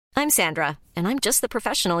I'm Sandra, and I'm just the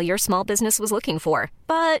professional your small business was looking for.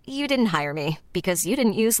 But you didn't hire me because you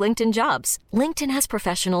didn't use LinkedIn Jobs. LinkedIn has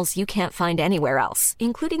professionals you can't find anywhere else,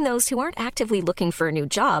 including those who aren't actively looking for a new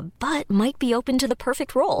job, but might be open to the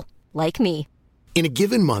perfect role, like me. In a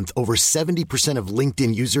given month, over 70% of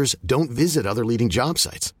LinkedIn users don't visit other leading job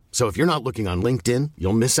sites. So if you're not looking on LinkedIn,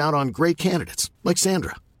 you'll miss out on great candidates like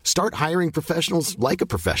Sandra. Start hiring professionals like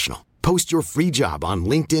a professional. Post your free job on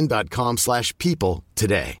linkedin.com/people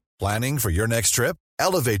today. Planning for your next trip?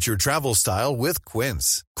 Elevate your travel style with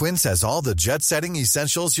Quince. Quince has all the jet-setting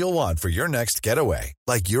essentials you'll want for your next getaway,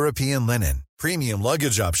 like European linen, premium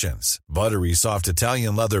luggage options, buttery soft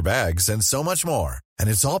Italian leather bags, and so much more. And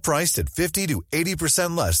it's all priced at 50 to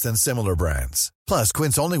 80% less than similar brands. Plus,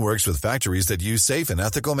 Quince only works with factories that use safe and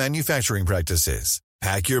ethical manufacturing practices.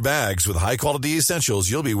 Pack your bags with high-quality essentials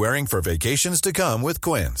you'll be wearing for vacations to come with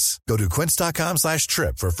Quince. Go to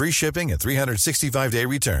quince.com/trip for free shipping and 365-day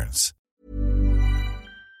returns.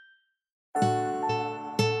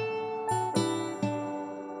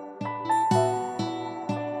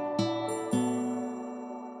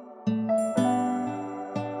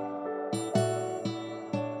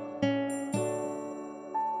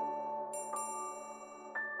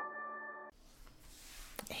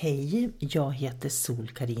 Hej, jag heter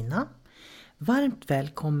Sol-Carina. Varmt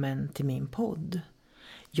välkommen till min podd.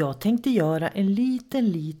 Jag tänkte göra en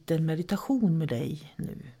liten meditation med dig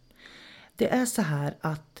nu. Det är så här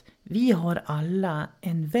att vi har alla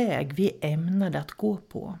en väg vi är ämnade att gå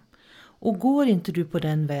på. Och går inte du på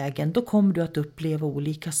den vägen, då kommer du att uppleva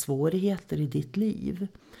olika svårigheter i ditt liv.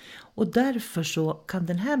 Och därför så kan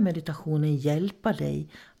den här meditationen hjälpa dig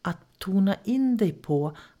att tona in dig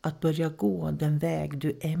på att börja gå den väg du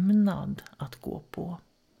är ämnad att gå på.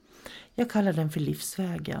 Jag kallar den för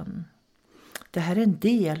livsvägen. Det här är en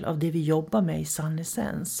del av det vi jobbar med i Sann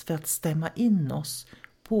Essens för att stämma in oss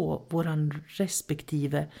på våran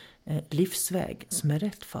respektive livsväg som är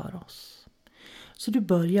rätt för oss. Så du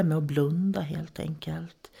börjar med att blunda helt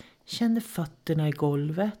enkelt. Känner fötterna i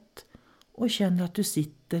golvet och känner att du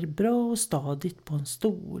sitter bra och stadigt på en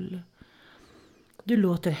stol. Du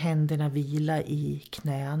låter händerna vila i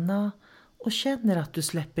knäna och känner att du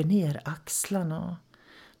släpper ner axlarna.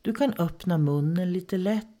 Du kan öppna munnen lite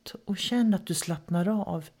lätt och känna att du slappnar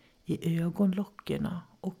av i ögonlockerna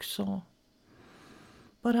också.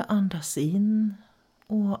 Bara andas in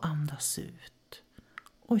och andas ut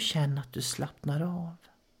och känn att du slappnar av.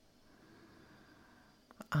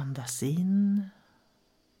 Andas in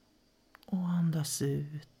och andas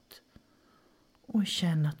ut och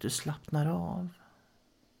känn att du slappnar av.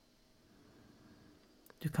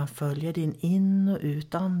 Du kan följa din in- och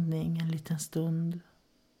utandning en liten stund.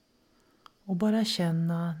 Och bara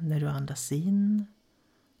känna när du andas in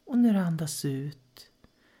och när du andas ut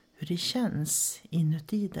hur det känns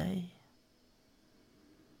inuti dig.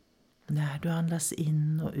 När du andas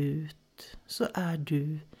in och ut så är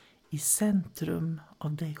du i centrum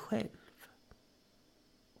av dig själv.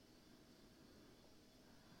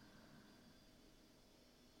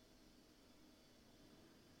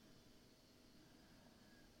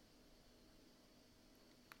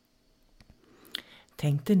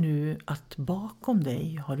 Tänk dig nu att bakom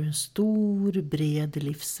dig har du en stor bred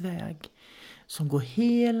livsväg som går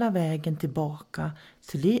hela vägen tillbaka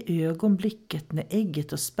till det ögonblicket när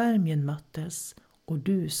ägget och spermien möttes och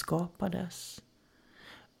du skapades.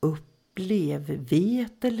 Upplev,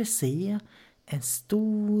 vet eller se en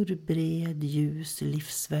stor bred ljus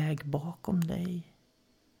livsväg bakom dig.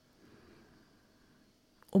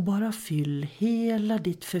 Och bara fyll hela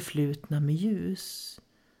ditt förflutna med ljus.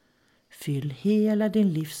 Fyll hela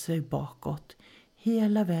din livsväg bakåt,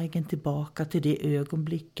 hela vägen tillbaka till det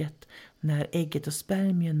ögonblicket när ägget och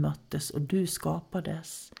spermien möttes och du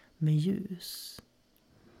skapades med ljus.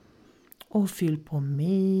 Och fyll på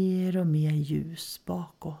mer och mer ljus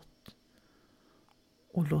bakåt.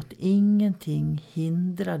 Och låt ingenting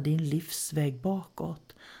hindra din livsväg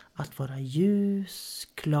bakåt att vara ljus,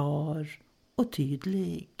 klar och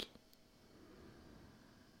tydlig.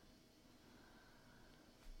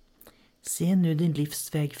 Se nu din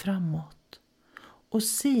livsväg framåt och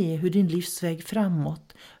se hur din livsväg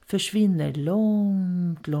framåt försvinner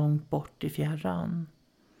långt bort i fjärran.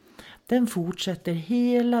 Den fortsätter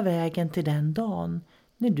hela vägen till den dagen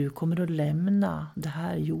när du kommer att lämna det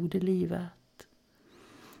här jordelivet.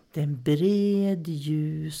 Det är en bred,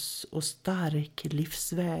 ljus och stark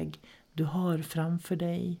livsväg du har framför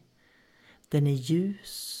dig. Den är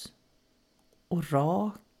ljus och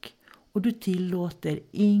rak. Och du tillåter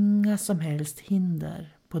inga som helst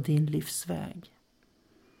hinder på din livsväg.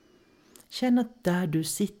 Känn att där du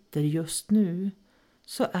sitter just nu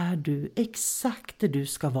så är du exakt där du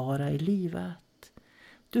ska vara i livet.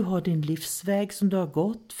 Du har din livsväg som du har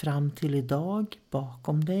gått fram till idag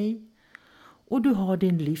bakom dig. Och du har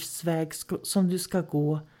din livsväg som du ska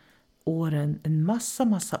gå en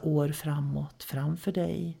massa år framåt framför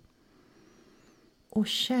dig. Och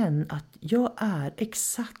känn att jag är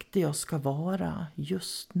exakt det jag ska vara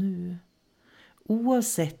just nu.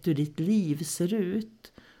 Oavsett hur ditt liv ser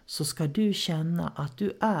ut så ska du känna att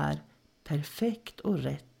du är perfekt och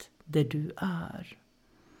rätt där du är.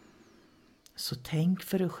 Så tänk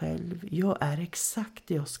för dig själv, jag är exakt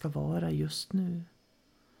det jag ska vara just nu.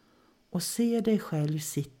 Och se dig själv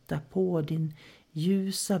sitta på din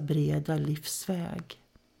ljusa breda livsväg.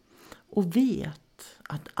 Och vet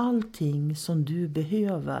att allting som du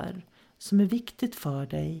behöver, som är viktigt för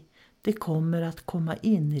dig, det kommer att komma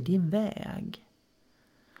in i din väg.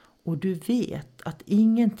 Och du vet att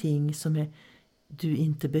ingenting som du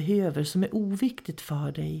inte behöver, som är oviktigt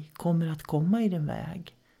för dig, kommer att komma i din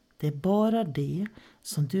väg. Det är bara det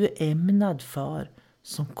som du är ämnad för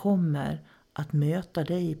som kommer att möta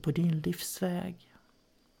dig på din livsväg.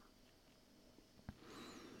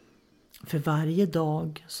 För varje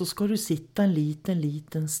dag så ska du sitta en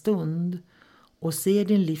liten stund och se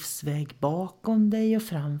din livsväg bakom dig och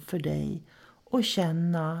framför dig och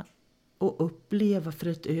känna och uppleva för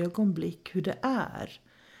ett ögonblick hur det är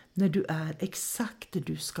när du är exakt där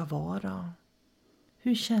du ska vara.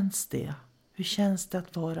 Hur känns det? Hur känns det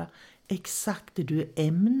att vara exakt där du är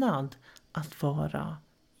ämnad att vara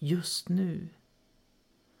just nu?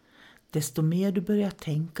 Desto mer du börjar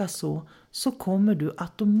tänka så kommer du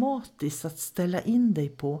automatiskt att ställa in dig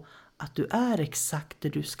på att du är exakt där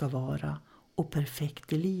du ska vara och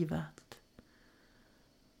perfekt i livet.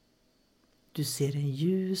 Du ser en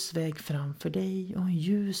ljus väg framför dig och en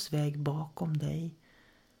ljus väg bakom dig.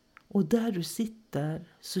 Och där du sitter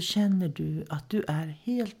så känner du att du är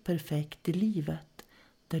helt perfekt i livet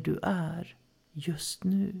där du är just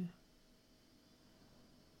nu.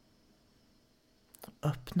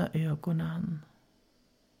 Öppna ögonen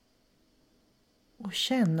och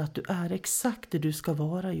känn att du är exakt där du ska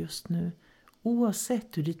vara just nu,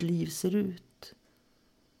 oavsett hur ditt liv ser ut.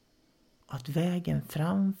 Att vägen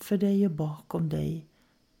framför dig och bakom dig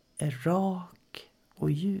är rak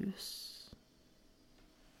och ljus.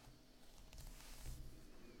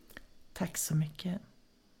 Tack så mycket.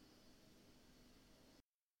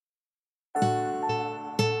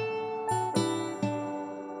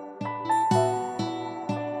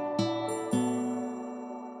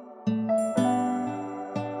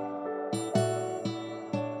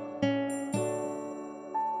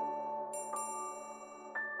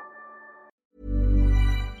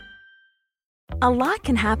 A lot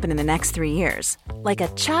can happen in the next 3 years. Like a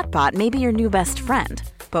chatbot may be your new best friend.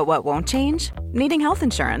 But what won't change? Needing health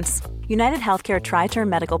insurance. United Healthcare Tri-Term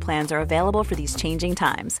Medical Plans are available for these changing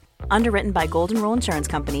times. Underwritten by Golden Rule Insurance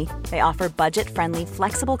Company, they offer budget-friendly,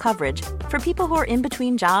 flexible coverage for people who are in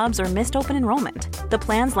between jobs or missed open enrollment. The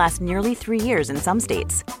plans last nearly 3 years in some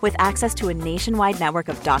states, with access to a nationwide network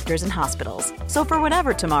of doctors and hospitals. So for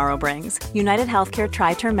whatever tomorrow brings, United Healthcare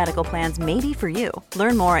Tri-Term Medical Plans may be for you.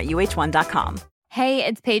 Learn more at uh1.com. Hey,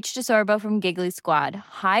 it's Paige DeSorbo from Giggly Squad.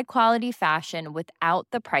 High quality fashion without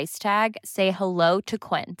the price tag. Say hello to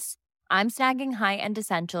Quince. I'm snagging high-end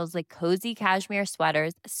essentials like cozy cashmere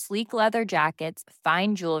sweaters, sleek leather jackets,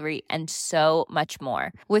 fine jewelry, and so much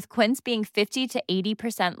more. With Quince being 50 to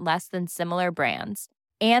 80% less than similar brands.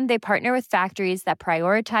 And they partner with factories that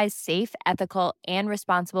prioritize safe, ethical, and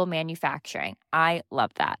responsible manufacturing. I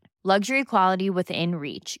love that. Luxury quality within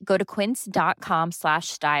reach. Go to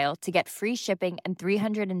quince.com/style to get free shipping and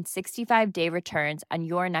 365-day returns on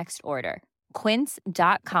your next order.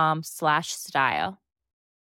 Quince.com/style.